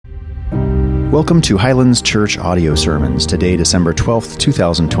Welcome to Highlands Church Audio Sermons. Today, December 12th,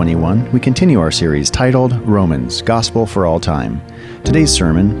 2021, we continue our series titled Romans, Gospel for All Time. Today's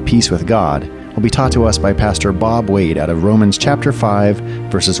sermon, Peace with God, will be taught to us by Pastor Bob Wade out of Romans chapter 5,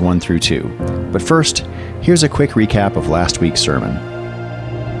 verses 1 through 2. But first, here's a quick recap of last week's sermon.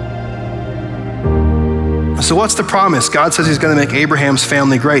 So what's the promise? God says he's going to make Abraham's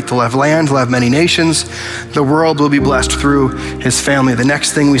family great. They'll have land, they'll have many nations. The world will be blessed through his family. The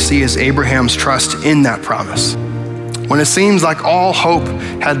next thing we see is Abraham's trust in that promise. When it seems like all hope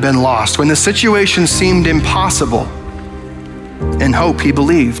had been lost, when the situation seemed impossible, in hope he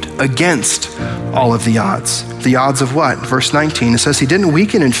believed against all of the odds. The odds of what? Verse 19, it says he didn't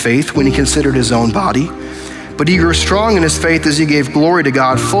weaken in faith when he considered his own body, but he grew strong in his faith as he gave glory to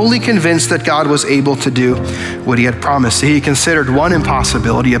God, fully convinced that God was able to do what he had promised. He considered one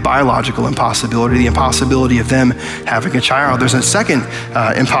impossibility, a biological impossibility, the impossibility of them having a child. There's a second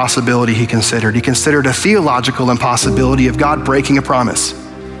impossibility he considered. He considered a theological impossibility of God breaking a promise.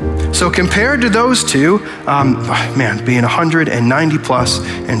 So compared to those two, being 190 plus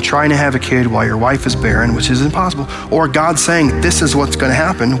and trying to have a kid while your wife is barren, which is impossible, or God saying, this is what's going to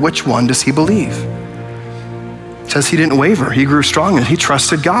happen, which one does he believe? It says he didn't waver. He grew strong and he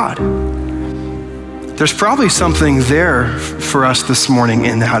trusted God. There's probably something there for us this morning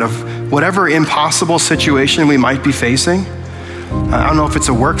in that of whatever impossible situation we might be facing. I don't know if it's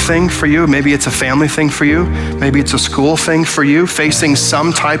a work thing for you. Maybe it's a family thing for you. Maybe it's a school thing for you, facing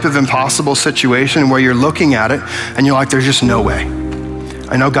some type of impossible situation where you're looking at it and you're like, there's just no way.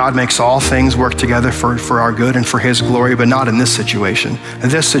 I know God makes all things work together for our good and for his glory, but not in this situation.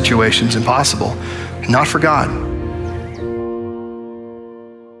 This situation's impossible. Not for God.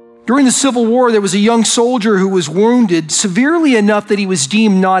 During the Civil War, there was a young soldier who was wounded severely enough that he was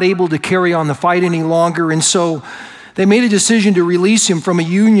deemed not able to carry on the fight any longer, and so they made a decision to release him from a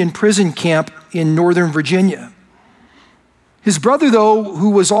Union prison camp in Northern Virginia. His brother, though, who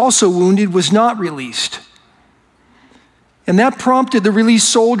was also wounded, was not released. And that prompted the released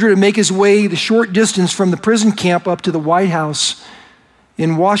soldier to make his way the short distance from the prison camp up to the White House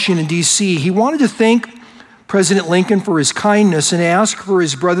in Washington, D.C. He wanted to thank President Lincoln for his kindness and ask for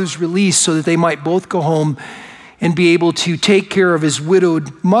his brother's release so that they might both go home and be able to take care of his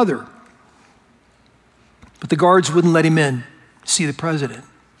widowed mother. But the guards wouldn't let him in to see the president.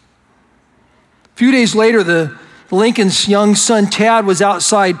 A few days later, the Lincoln's young son, Tad, was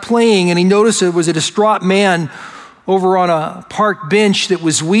outside playing, and he noticed there was a distraught man over on a park bench that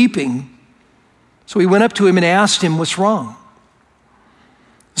was weeping. So he went up to him and asked him, what's wrong?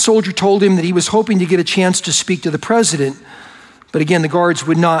 The soldier told him that he was hoping to get a chance to speak to the president, but again, the guards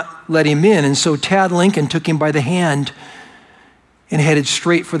would not let him in, and so Tad Lincoln took him by the hand and headed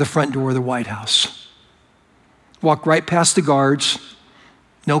straight for the front door of the White House. Walked right past the guards,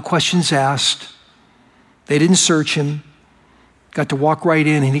 no questions asked. They didn't search him. Got to walk right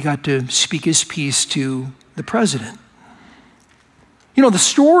in, and he got to speak his piece to the president. You know, the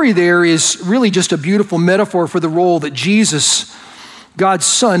story there is really just a beautiful metaphor for the role that Jesus, God's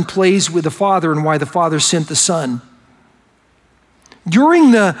Son, plays with the Father and why the Father sent the Son.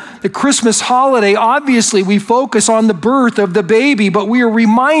 During the Christmas holiday, obviously we focus on the birth of the baby, but we are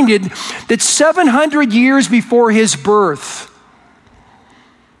reminded that 700 years before his birth,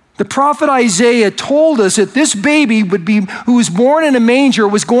 the prophet Isaiah told us that this baby who was born in a manger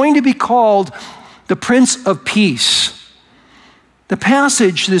was going to be called the Prince of Peace. The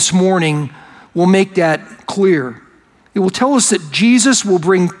passage this morning will make that clear. It will tell us that Jesus will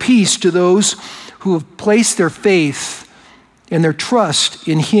bring peace to those who have placed their faith and their trust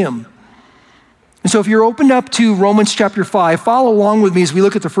in him. And so if you're opened up to Romans chapter 5, follow along with me as we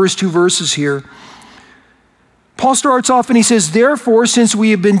look at the first two verses here. Paul starts off and he says, therefore, since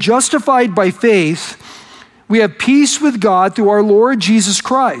we have been justified by faith, we have peace with God through our Lord Jesus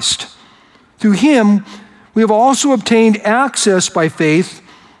Christ. Through him, we have also obtained access by faith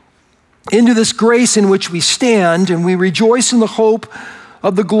into this grace in which we stand, and we rejoice in the hope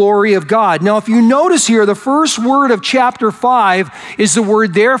of the glory of God. Now, if you notice here, the first word of chapter 5 is the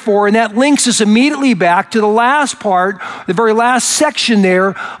word therefore, and that links us immediately back to the last part, the very last section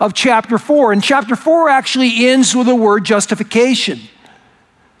there of chapter 4. And chapter 4 actually ends with the word justification.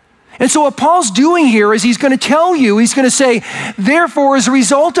 And so what Paul's doing here is he's going to tell you, he's going to say, therefore, as a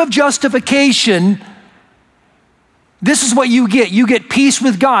result of justification, this is what you get. You get peace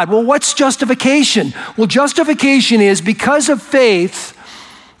with God. Well, what's justification? Well, justification is because of faith,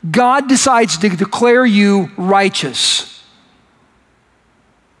 God decides to declare you righteous,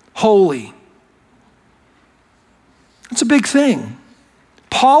 holy. It's a big thing.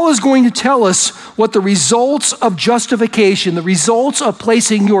 Paul is going to tell us what the results of justification, the results of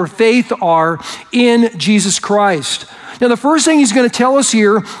placing your faith are in Jesus Christ. Now, the first thing he's going to tell us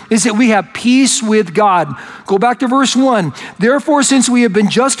here is that we have peace with God. Go back to verse 1. Therefore, since we have been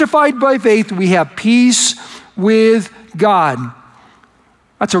justified by faith, we have peace with God.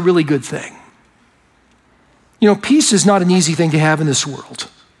 That's a really good thing. You know, peace is not an easy thing to have in this world.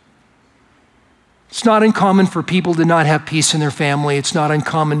 It's not uncommon for people to not have peace in their family. It's not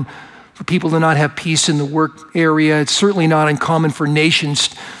uncommon for people to not have peace in the work area. It's certainly not uncommon for nations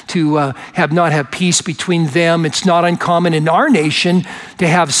to not have peace between them. It's not uncommon in our nation to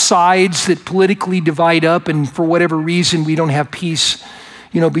have sides that politically divide up, and for whatever reason, we don't have peace,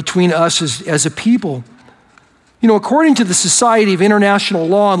 between us as a people. According to the Society of International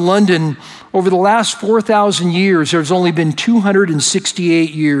Law in London, over the last 4,000 years, there's only been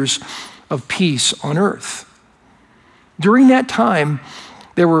 268 years of peace on earth. During that time,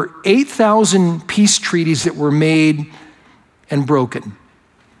 there were 8,000 peace treaties that were made and broken.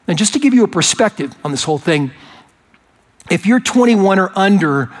 And just to give you a perspective on this whole thing, if you're 21 or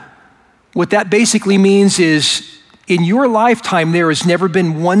under, what that basically means is in your lifetime, there has never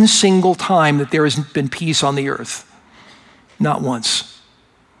been one single time that there has been peace on the earth. Not once.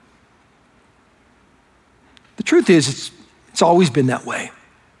 The truth is, it's always been that way.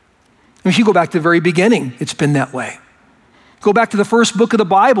 If you go back to the very beginning, it's been that way. Go back to the first book of the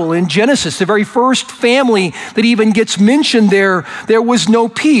Bible in Genesis, the very first family that even gets mentioned there was no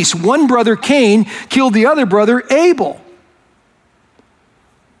peace. One brother, Cain, killed the other brother, Abel.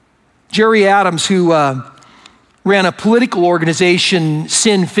 Jerry Adams, who ran a political organization,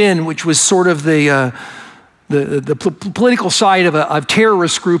 Sinn Féin, which was sort of the political side of a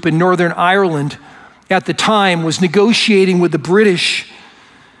terrorist group in Northern Ireland at the time, was negotiating with the British.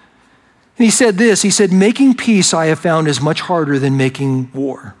 And he said this, he said, making peace I have found is much harder than making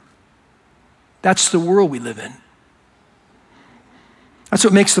war. That's the world we live in. That's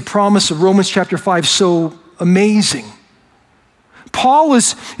what makes the promise of Romans chapter 5 so amazing. Paul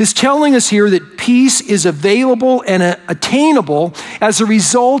is telling us here that peace is available and attainable as a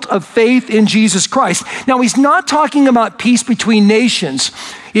result of faith in Jesus Christ. Now, he's not talking about peace between nations.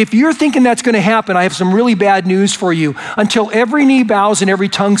 If you're thinking that's going to happen, I have some really bad news for you. Until every knee bows and every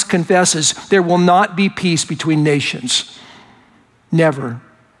tongue confesses, there will not be peace between nations. Never.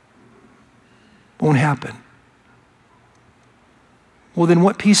 Won't happen. Well, then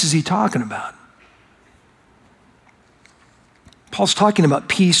what peace is he talking about? Paul's talking about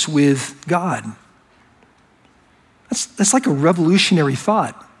peace with God. That's like a revolutionary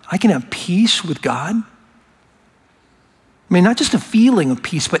thought. I can have peace with God? I mean, not just a feeling of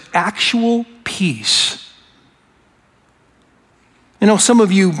peace, but actual peace. Some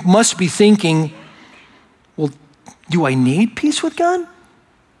of you must be thinking, well, do I need peace with God?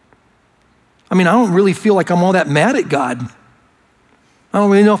 I mean, I don't really feel like I'm all that mad at God. I don't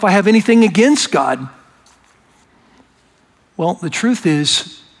really know if I have anything against God. Well, the truth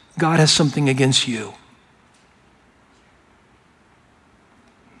is, God has something against you.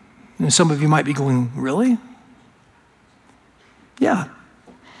 And some of you might be going, really? Yeah.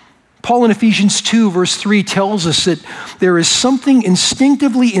 Paul in Ephesians 2, verse 3 tells us that there is something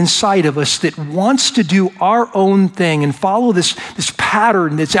instinctively inside of us that wants to do our own thing and follow this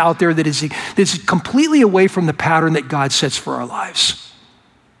pattern that's out there that's completely away from the pattern that God sets for our lives.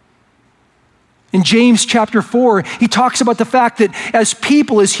 In James chapter 4, he talks about the fact that as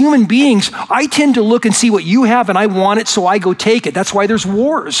people, as human beings, I tend to look and see what you have and I want it, so I go take it. That's why there's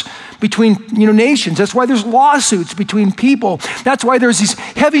wars between nations. That's why there's lawsuits between people. That's why there's this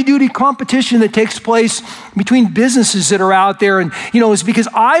heavy-duty competition that takes place between businesses that are out there. And, it's because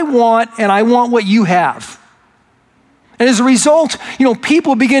I want what you have. And as a result,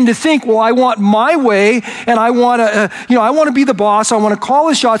 people begin to think, well, I want my way, and I want to be the boss. I want to call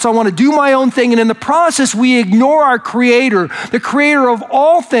the shots. I want to do my own thing. And in the process, we ignore our Creator, the Creator of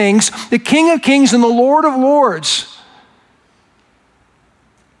all things, the King of Kings and the Lord of Lords.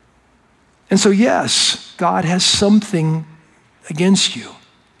 And so, yes, God has something against you.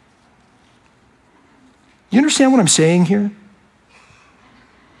 You understand what I'm saying here?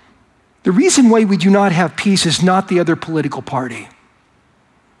 The reason why we do not have peace is not the other political party.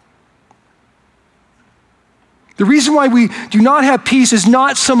 The reason why we do not have peace is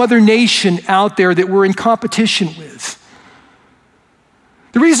not some other nation out there that we're in competition with.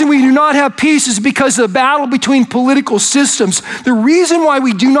 The reason we do not have peace is because of the battle between political systems. The reason why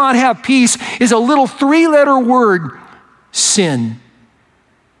we do not have peace is a little 3-letter word, sin.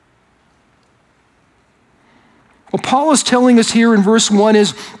 What Paul is telling us here in verse 1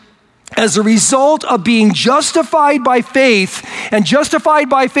 is as a result of being justified by faith, and justified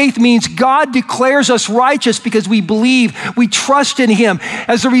by faith means God declares us righteous because we believe, we trust in him.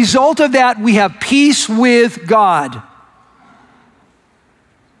 As a result of that, we have peace with God.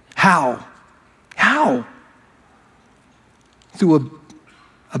 How? How? Through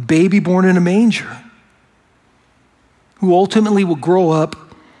a baby born in a manger who ultimately will grow up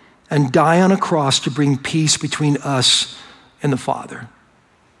and die on a cross to bring peace between us and the Father.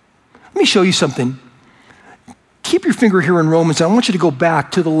 Let me show you something. Keep your finger here in Romans. I want you to go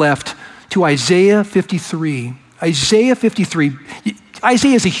back to the left to Isaiah 53. Isaiah 53.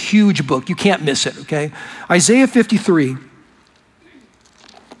 Isaiah is a huge book. You can't miss it, okay? Isaiah 53.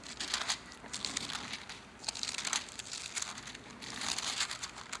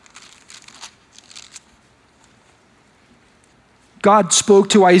 God spoke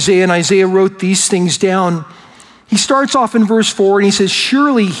to Isaiah, and Isaiah wrote these things down. He starts off in verse 4, and he says,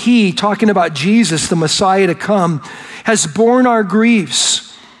 surely he, talking about Jesus, the Messiah to come, has borne our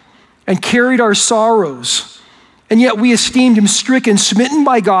griefs and carried our sorrows. And yet we esteemed him stricken, smitten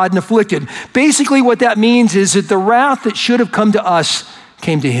by God, and afflicted. Basically what that means is that the wrath that should have come to us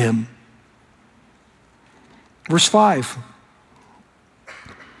came to him. Verse 5.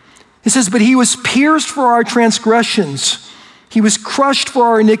 It says, but he was pierced for our transgressions. He was crushed for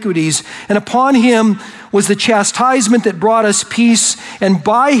our iniquities, and upon him was the chastisement that brought us peace, and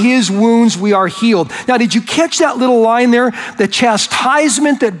by his wounds we are healed. Now, did you catch that little line there? The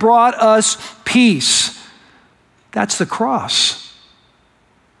chastisement that brought us peace. That's the cross.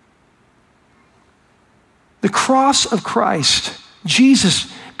 The cross of Christ. Jesus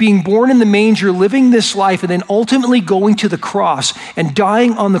being born in the manger, living this life, and then ultimately going to the cross and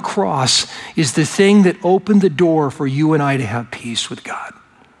dying on the cross is the thing that opened the door for you and I to have peace with God.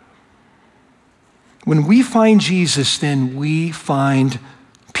 When we find Jesus, then we find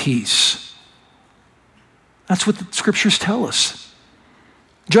peace. That's what the scriptures tell us.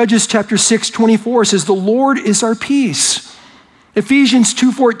 Judges chapter 6:24 says, the Lord is our peace. Ephesians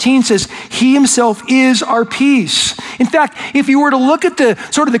 2:14 says, he himself is our peace. In fact, if you were to look at the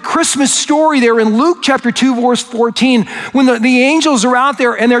sort of the Christmas story there in Luke chapter 2, verse 14, when the angels are out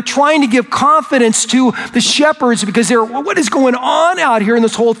there and they're trying to give confidence to the shepherds because they're, what is going on out here in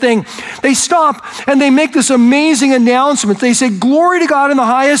this whole thing? They stop and they make this amazing announcement. They say, glory to God in the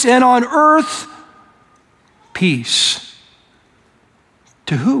highest, and on earth, peace.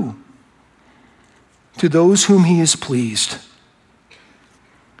 To who? To those whom he is pleased.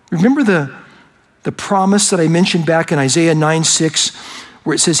 Remember the promise that I mentioned back in Isaiah 9:6,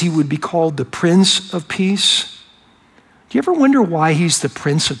 where it says he would be called the Prince of Peace? Do you ever wonder why he's the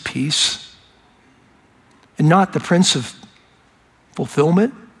Prince of Peace and not the Prince of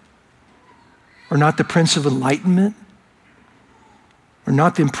Fulfillment, or not the Prince of Enlightenment, or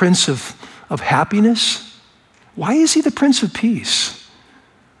not the Prince of Happiness? Why is he the Prince of Peace?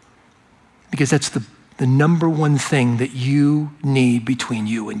 Because that's the number one thing that you need between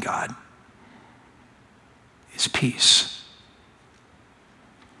you and God is peace.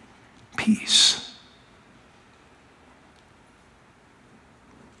 Peace.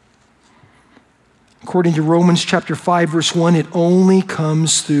 According to Romans chapter 5, verse 1, it only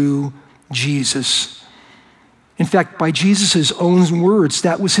comes through Jesus. In fact, by Jesus' own words,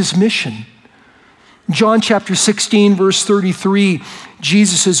 that was his mission. John chapter 16, verse 33,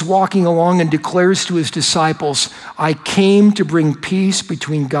 Jesus is walking along and declares to his disciples, I came to bring peace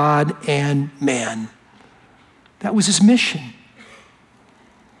between God and man. That was his mission.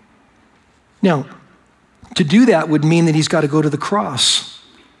 Now, to do that would mean that he's got to go to the cross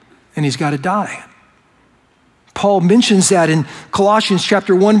and he's got to die. Paul mentions that in Colossians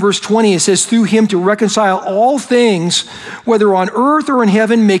chapter 1, verse 20. It says, through him to reconcile all things, whether on earth or in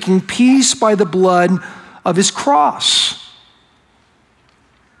heaven, making peace by the blood of his cross.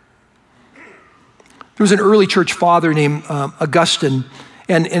 There was an early church father named Augustine,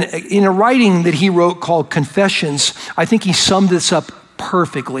 and in a writing that he wrote called Confessions, I think he summed this up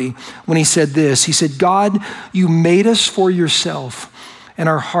perfectly when he said this. He said, God, you made us for yourself, and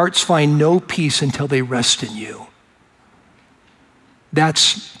our hearts find no peace until they rest in you.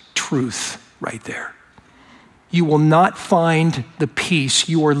 That's truth right there. You will not find the peace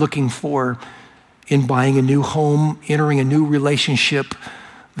you are looking for in buying a new home, entering a new relationship.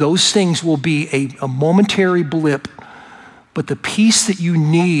 Those things will be a momentary blip, but the peace that you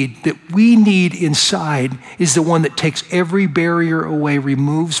need, that we need inside, is the one that takes every barrier away,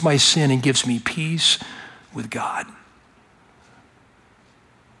 removes my sin, and gives me peace with God.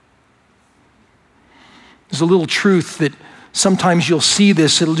 There's a little truth that sometimes you'll see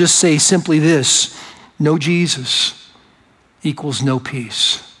this. It'll just say simply this: no Jesus equals no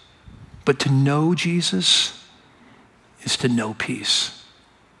peace. But to know Jesus is to know peace.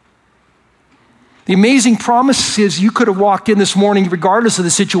 The amazing promise is you could have walked in this morning regardless of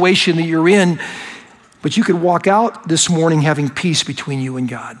the situation that you're in, but you could walk out this morning having peace between you and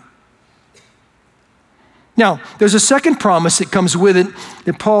God. Now, there's a second promise that comes with it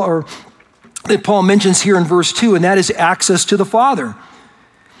that Paul mentions here in verse 2, and that is access to the Father.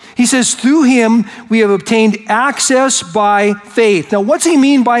 He says, through him we have obtained access by faith. Now, what's he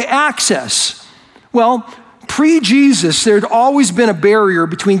mean by access? Well, pre-Jesus, there had always been a barrier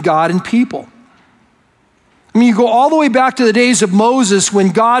between God and people. I mean, you go all the way back to the days of Moses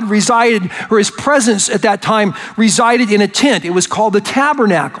when God resided, or his presence at that time resided in a tent. It was called the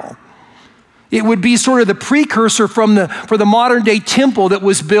tabernacle. It would be sort of the precursor for the modern day temple that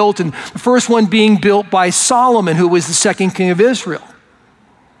was built, and the first one being built by Solomon, who was the second king of Israel.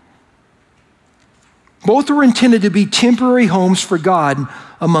 Both were intended to be temporary homes for God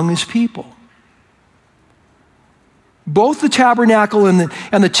among his people. Both the tabernacle and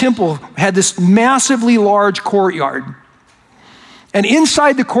the temple had this massively large courtyard. And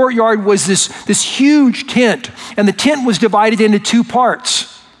inside the courtyard was this huge tent, and the tent was divided into two parts.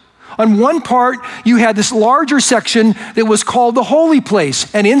 On one part, you had this larger section that was called the holy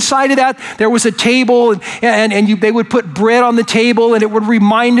place. And inside of that, there was a table, and they would put bread on the table, and it would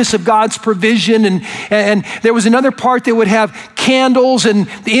remind us of God's provision. And there was another part that would have candles, and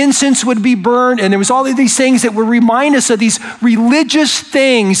the incense would be burned. And there was all of these things that would remind us of these religious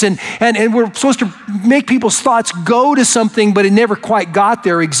things. And we're supposed to make people's thoughts go to something, but it never quite got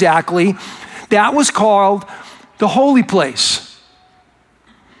there exactly. That was called the holy place.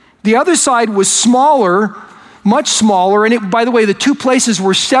 The other side was smaller, much smaller, and by the way, the two places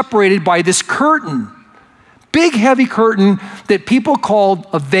were separated by this curtain, big heavy curtain that people called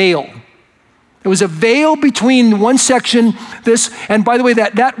a veil. There was a veil between one section, and by the way,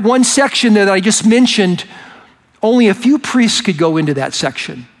 that one section that I just mentioned, only a few priests could go into that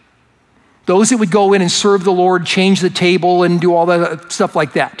section. Those that would go in and serve the Lord, change the table, and do all that stuff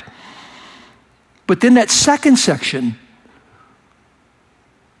like that. But then that second section,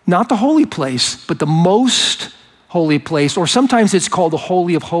 not the holy place, but the most holy place, or sometimes it's called the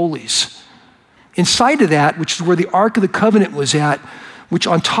Holy of Holies. Inside of that, which is where the Ark of the Covenant was at, which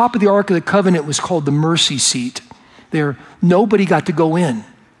on top of the Ark of the Covenant was called the mercy seat. There, nobody got to go in.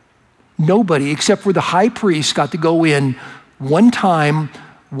 Nobody, except for the high priest, got to go in one time,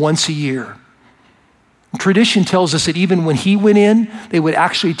 once a year. Tradition tells us that even when he went in, they would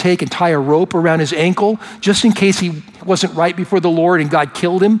actually take and tie a rope around his ankle just in case he wasn't right before the Lord and God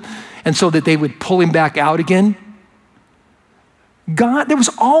killed him, and so that they would pull him back out again. There was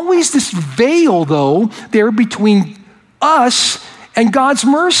always this veil, though, there between us and God's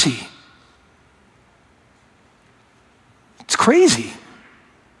mercy. It's crazy.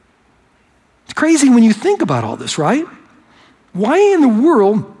 It's crazy when you think about all this, right? Why in the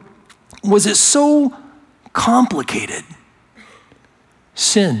world was it so complicated?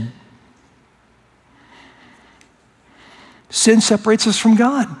 Sin. Sin separates us from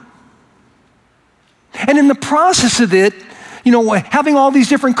God. And in the process of it, having all these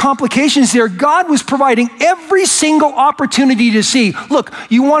different complications there, God was providing every single opportunity to see, look,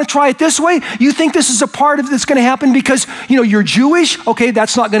 you want to try it this way? You think this is a part of that's going to happen because, you're Jewish? Okay,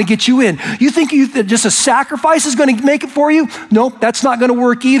 that's not going to get you in. You think that just a sacrifice is going to make it for you? Nope, that's not going to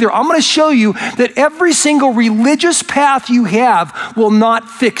work either. I'm going to show you that every single religious path you have will not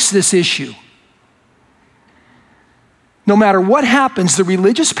fix this issue. No matter what happens, the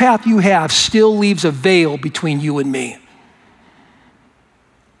religious path you have still leaves a veil between you and me.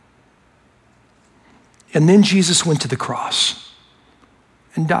 And then Jesus went to the cross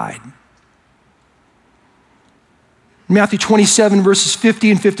and died. Matthew 27 verses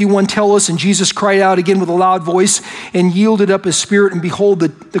 50 and 51 tell us, and Jesus cried out again with a loud voice and yielded up his spirit, and behold,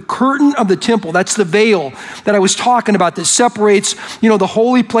 the curtain of the temple, that's the veil that I was talking about that separates, the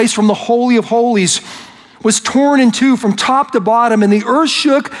holy place from the Holy of Holies, was torn in two from top to bottom, and the earth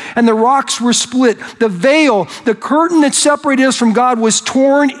shook and the rocks were split. The veil, the curtain that separated us from God, was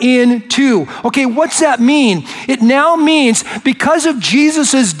torn in two. Okay, what's that mean? It now means because of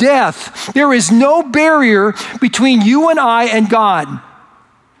Jesus' death, there is no barrier between you and I and God.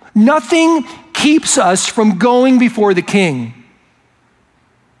 Nothing keeps us from going before the King.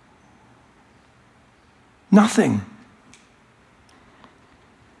 Nothing.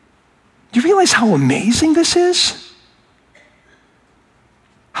 Do you realize how amazing this is?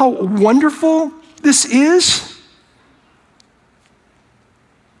 How wonderful this is?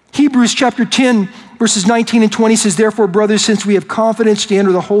 Hebrews chapter 10, verses 19 and 20 says, therefore, brothers, since we have confidence to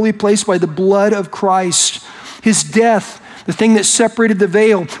enter the holy place by the blood of Christ, his death, the thing that separated the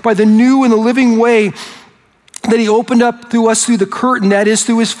veil, by the new and the living way that he opened up through us through the curtain, that is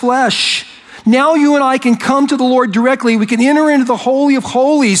through his flesh. Now you and I can come to the Lord directly. We can enter into the Holy of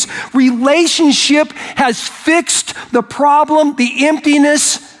Holies. Relationship has fixed the problem, the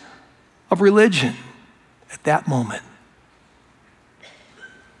emptiness of religion at that moment.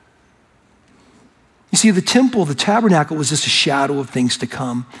 You see, the temple, the tabernacle was just a shadow of things to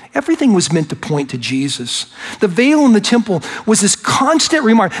come. Everything was meant to point to Jesus. The veil in the temple was this constant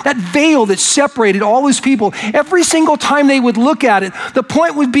reminder. That veil that separated all those people, every single time they would look at it, the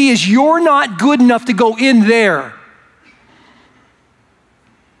point would be is you're not good enough to go in there.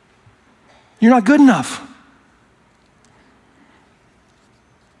 You're not good enough.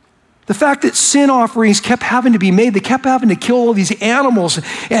 The fact that sin offerings kept having to be made, they kept having to kill all these animals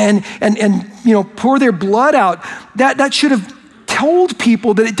and pour their blood out, that should have told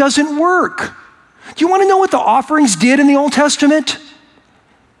people that it doesn't work. Do you want to know what the offerings did in the Old Testament?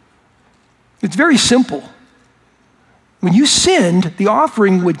 It's very simple. When you sinned, the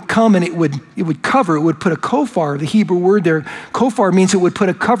offering would come and it would cover, it would put a kofar, the Hebrew word there, kofar means it would put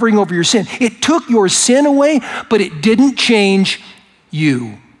a covering over your sin. It took your sin away, but it didn't change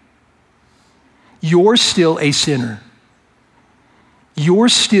you. You're still a sinner. You're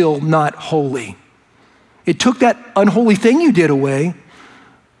still not holy. It took that unholy thing you did away,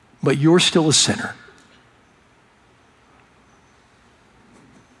 but you're still a sinner.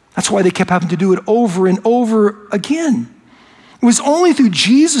 That's why they kept having to do it over and over again. It was only through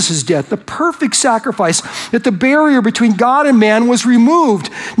Jesus' death, the perfect sacrifice, that the barrier between God and man was removed.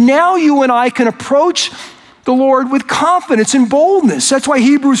 Now you and I can approach the Lord with confidence and boldness. That's why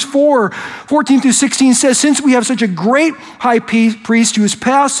Hebrews 4:14-16 says, since we have such a great high priest who has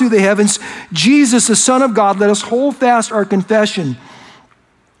passed through the heavens, Jesus, the Son of God, let us hold fast our confession.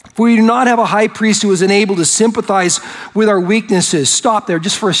 For we do not have a high priest who is unable to sympathize with our weaknesses. Stop there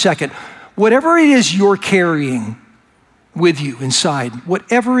just for a second. Whatever it is you're carrying with you inside,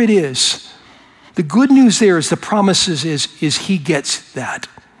 whatever it is, the good news there is the promises is he gets that.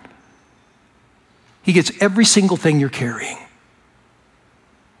 He gets every single thing you're carrying.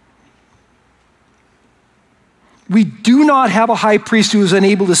 We do not have a high priest who is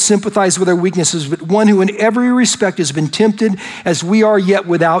unable to sympathize with our weaknesses, but one who in every respect has been tempted as we are, yet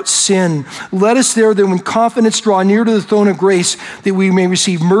without sin. Let us therefore with confidence draw near to the throne of grace, that we may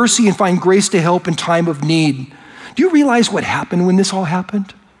receive mercy and find grace to help in time of need. Do you realize what happened when this all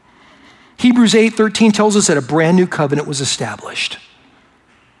happened? Hebrews 8:13 tells us that a brand new covenant was established.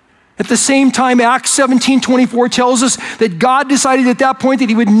 At the same time, Acts 17:24 tells us that God decided at that point that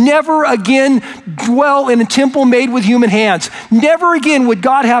he would never again dwell in a temple made with human hands. Never again would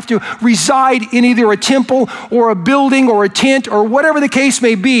God have to reside in either a temple or a building or a tent or whatever the case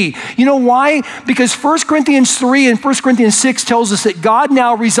may be. You know why? Because 1 Corinthians 3 and 1 Corinthians 6 tells us that God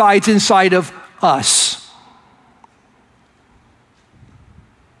now resides inside of us.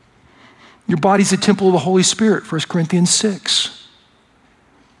 Your body's a temple of the Holy Spirit, 1 Corinthians 6.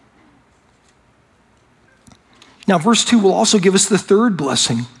 Now, verse 2 will also give us the third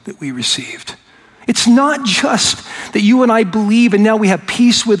blessing that we received. It's not just that you and I believe and now we have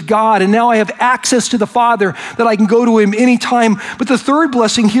peace with God and now I have access to the Father that I can go to him anytime, but the third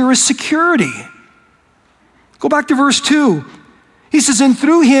blessing here is security. Go back to verse 2. He says, and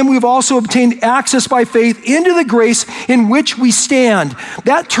through him we've also obtained access by faith into the grace in which we stand.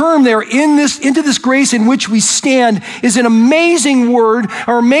 That term there, into this grace in which we stand, is an amazing word,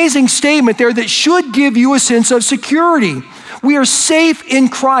 or amazing statement there that should give you a sense of security. We are safe in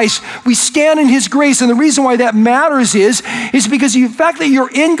Christ. We stand in his grace. And the reason why that matters is because the fact that you're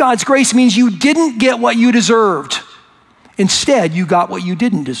in God's grace means you didn't get what you deserved. Instead, you got what you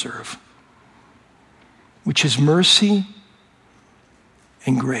didn't deserve, which is mercy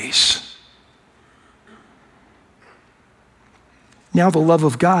and grace. Now the love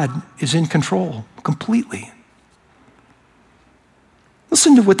of God is in control completely.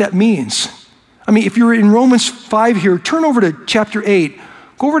 Listen to what that means. I mean, if you're in Romans 5 here, turn over to chapter 8.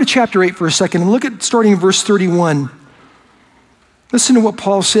 Go over to chapter 8 for a second and look at starting in verse 31. Listen to what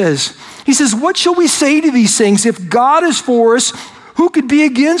Paul says. He says, what shall we say to these things? If God is for us, who could be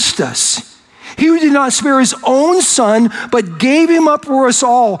against us? He who did not spare his own son, but gave him up for us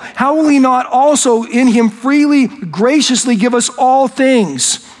all, how will he not also in him freely, graciously give us all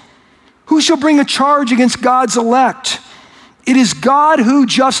things? Who shall bring a charge against God's elect? It is God who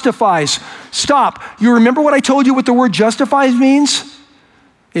justifies. Stop. You remember what I told you what the word justifies means?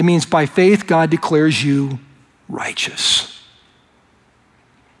 It means by faith, God declares you righteous.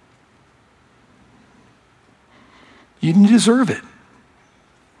 You didn't deserve it.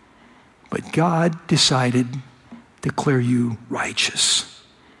 But God decided declare you righteous.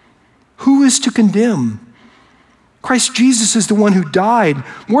 Who is to condemn? Christ Jesus is the one who died.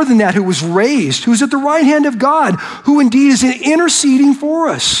 More than that, who was raised, who's at the right hand of God, who indeed is interceding for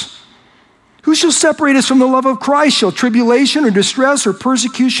us. Who shall separate us from the love of Christ? Shall tribulation or distress or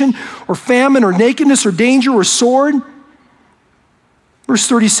persecution or famine or nakedness or danger or sword? Verse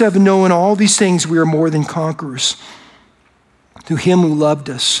 37, no, in all these things we are more than conquerors through him who loved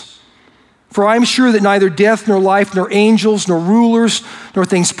us. For I am sure that neither death nor life, nor angels, nor rulers, nor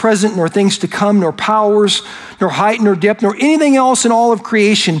things present, nor things to come, nor powers, nor height, nor depth, nor anything else in all of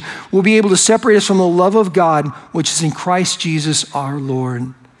creation will be able to separate us from the love of God, which is in Christ Jesus our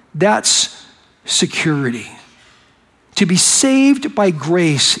Lord. That's security. To be saved by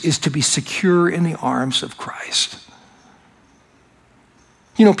grace is to be secure in the arms of Christ.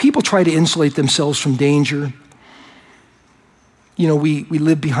 You know, people try to insulate themselves from danger. You know, we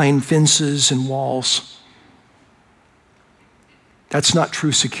live behind fences and walls. That's not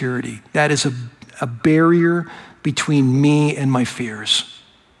true security. That is a barrier between me and my fears.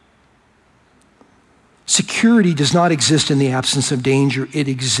 Security does not exist in the absence of danger. It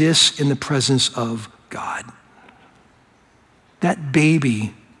exists in the presence of God. That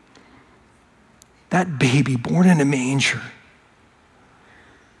baby born in a manger,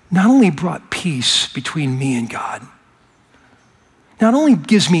 not only brought peace between me and God, not only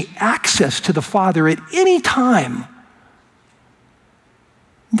gives me access to the Father at any time,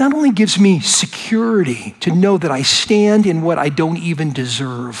 not only gives me security to know that I stand in what I don't even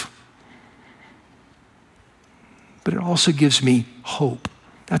deserve, but it also gives me hope.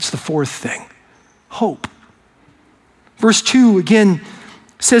 That's the fourth thing, hope. Verse 2 again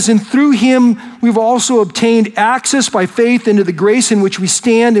says, and through him we've also obtained access by faith into the grace in which we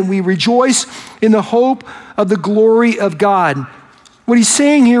stand, and we rejoice in the hope of the glory of God. What he's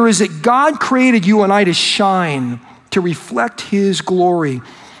saying here is that God created you and I to shine, to reflect his glory.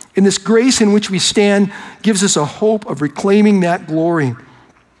 And this grace in which we stand gives us a hope of reclaiming that glory,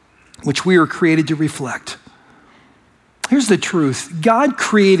 which we are created to reflect. Here's the truth. God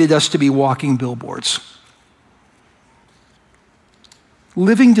created us to be walking billboards,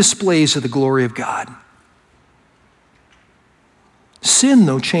 living displays of the glory of God. Sin,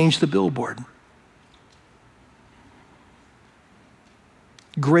 though, changed the billboard.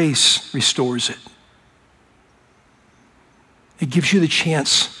 Grace restores it. It gives you the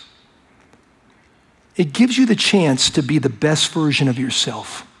chance. It gives you the chance to be the best version of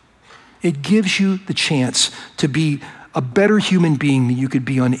yourself. It gives you the chance to be a better human being than you could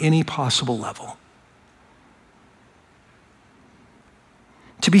be on any possible level.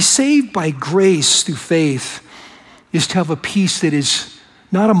 To be saved by grace through faith is to have a peace that is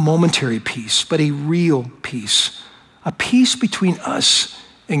not a momentary peace, but a real peace. A peace between us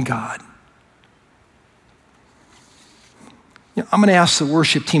and God. You know, I'm going to ask the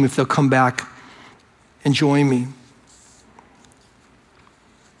worship team if they'll come back and join me.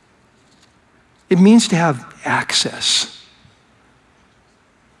 It means to have access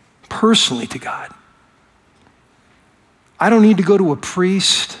personally to God. I don't need to go to a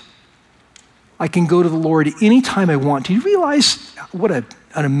priest. I can go to the Lord anytime I want. Do you realize what an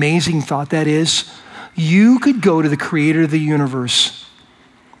amazing thought that is? You could go to the creator of the universe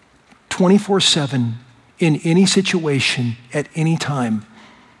 24/7 in any situation at any time.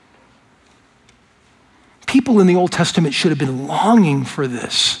 People in the Old Testament should have been longing for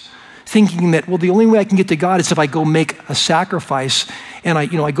this, thinking that, well, the only way I can get to God is if I go make a sacrifice and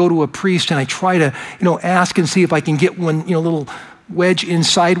I go to a priest and I try to, ask and see if I can get one, little wedge in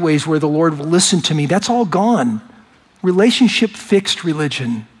sideways where the Lord will listen to me. That's all gone. Relationship fixed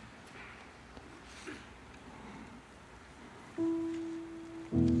religion.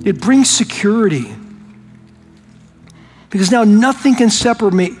 It brings security because now nothing can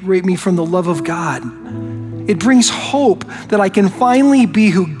separate me from the love of God. It brings hope that I can finally be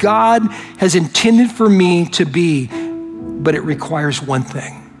who God has intended for me to be, but it requires one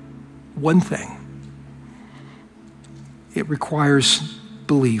thing. It requires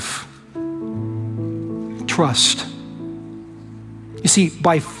belief, trust. You see,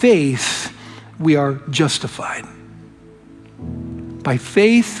 by faith, we are justified. By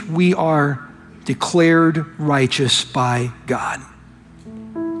faith, we are declared righteous by God.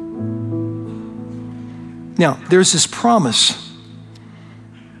 Now, there's this promise,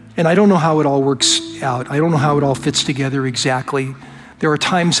 and I don't know how it all works out. I don't know how it all fits together exactly. There are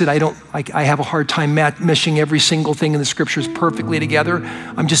times that I have a hard time meshing every single thing in the scriptures perfectly together.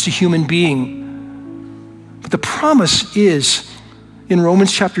 I'm just a human being. But the promise is, in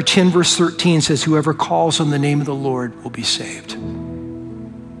Romans chapter 10, verse 13 says, whoever calls on the name of the Lord will be saved.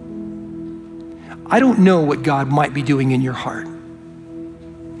 I don't know what God might be doing in your heart.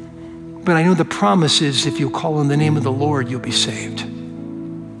 But I know the promise is if you'll call on the name of the Lord, you'll be saved.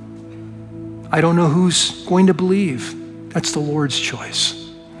 I don't know who's going to believe. That's the Lord's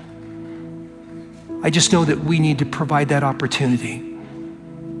choice. I just know that we need to provide that opportunity.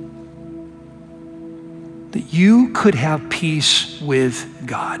 That you could have peace with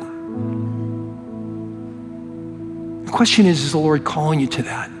God. The question is the Lord calling you to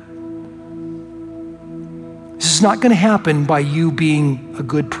that? This is not going to happen by you being a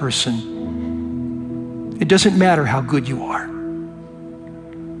good person. It doesn't matter how good you are.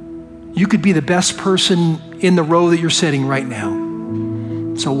 You could be the best person in the row that you're sitting right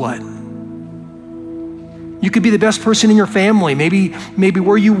now. So what? You could be the best person in your family, maybe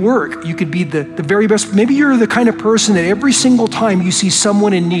where you work. You could be the very best. Maybe you're the kind of person that every single time you see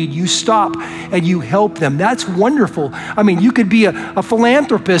someone in need, you stop and you help them. That's wonderful. I mean, you could be a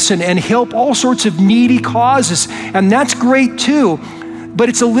philanthropist and help all sorts of needy causes, and that's great too. But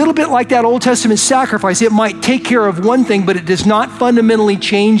it's a little bit like that Old Testament sacrifice. It might take care of one thing, but it does not fundamentally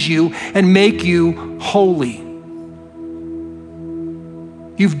change you and make you holy.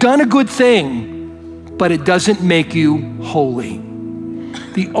 You've done a good thing, but it doesn't make you holy.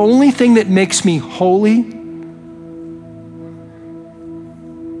 The only thing that makes me holy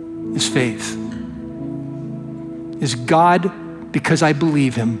is faith. Is God, because I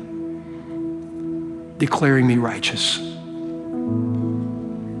believe him, declaring me righteous.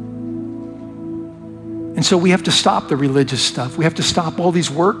 And so we have to stop the religious stuff. We have to stop all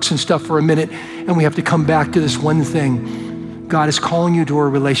these works and stuff for a minute, and we have to come back to this one thing. God is calling you to a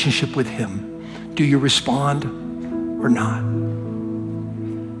relationship with him. Do you respond or not?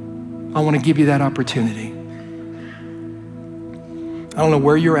 I want to give you that opportunity. I don't know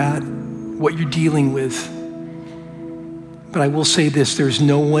where you're at, what you're dealing with, but I will say this, there's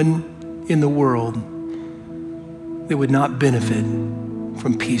no one in the world that would not benefit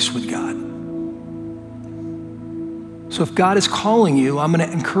from peace with God. So if God is calling you, I'm going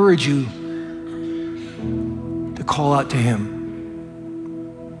to encourage you to call out to him.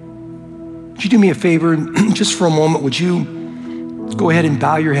 Would you do me a favor, just for a moment, would you go ahead and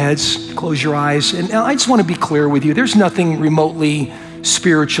bow your heads, close your eyes, and I just want to be clear with you. There's nothing remotely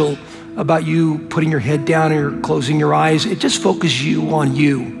spiritual about you putting your head down or closing your eyes. It just focuses you on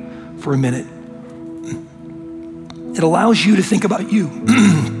you for a minute. It allows you to think about you.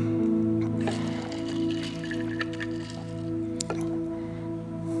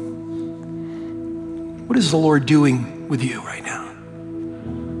 What is the Lord doing with you right now?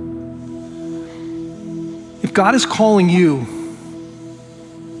 If God is calling you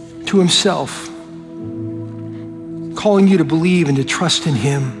to himself, calling you to believe and to trust in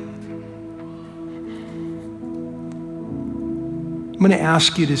him, I'm going to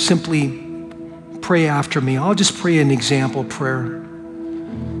ask you to simply pray after me. I'll just pray an example prayer.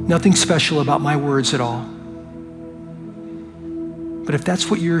 Nothing special about my words at all. But if that's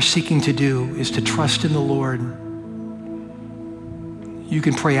what you're seeking to do, is to trust in the Lord, you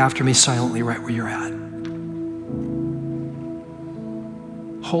can pray after me silently right where you're at.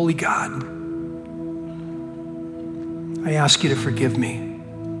 Holy God, I ask you to forgive me.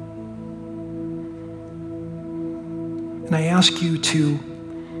 And I ask you to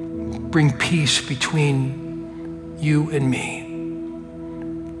bring peace between you and me.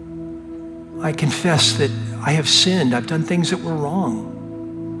 I confess that I have sinned. I've done things that were wrong.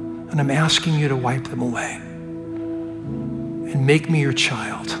 And I'm asking you to wipe them away and make me your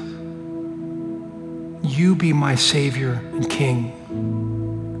child. You be my Savior and King.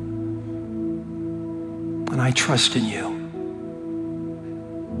 And I trust in you.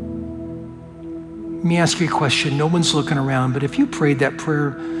 Let me ask you a question. No one's looking around, but if you prayed that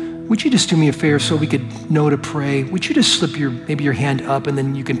prayer, would you just do me a favor so we could know to pray? Would you just slip maybe your hand up and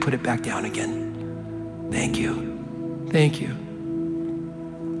then you can put it back down again? Thank you. Thank you.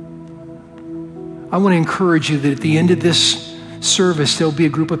 I want to encourage you that at the end of this service, there'll be a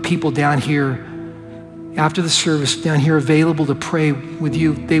group of people down here after the service, down here available to pray with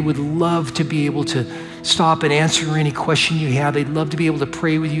you. They would love to be able to stop and answer any question you have. They'd love to be able to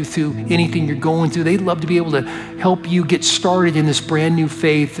pray with you through anything you're going through. They'd love to be able to help you get started in this brand new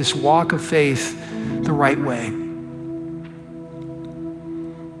faith, this walk of faith, the right way.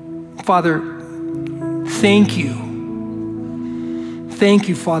 Father, thank you. Thank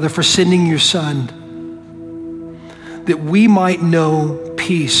you, Father, for sending your Son that we might know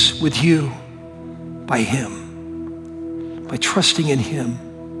peace with you by him, by trusting in him.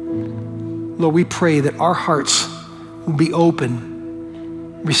 Lord, we pray that our hearts will be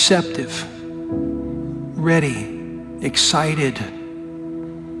open, receptive, ready, excited,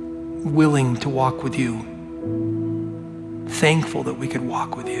 willing to walk with you, thankful that we could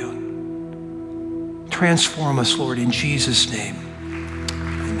walk with you. Transform us, Lord, in Jesus' name.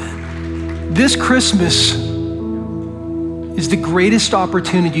 Amen. This Christmas is the greatest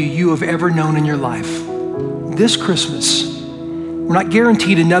opportunity you have ever known in your life. This Christmas. We're not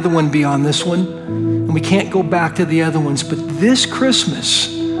guaranteed another one beyond this one, and we can't go back to the other ones, but this Christmas,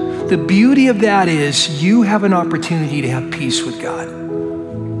 the beauty of that is you have an opportunity to have peace with God.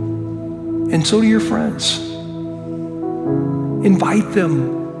 And so do your friends. Invite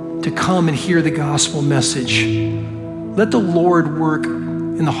them to come and hear the gospel message. Let the Lord work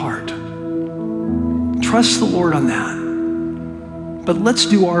in the heart. Trust the Lord on that. But let's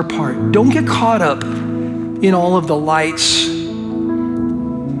do our part. Don't get caught up in all of the lights,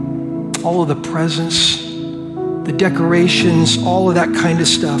 all of the presents, the decorations, all of that kind of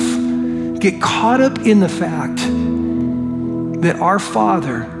stuff. Get caught up in the fact that our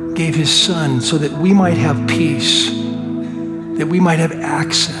Father gave his Son so that we might have peace, that we might have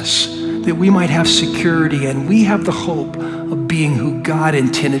access, that we might have security, and we have the hope of being who God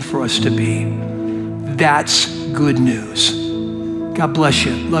intended for us to be. That's good news. God bless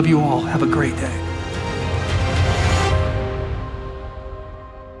you. Love you all. Have a great day.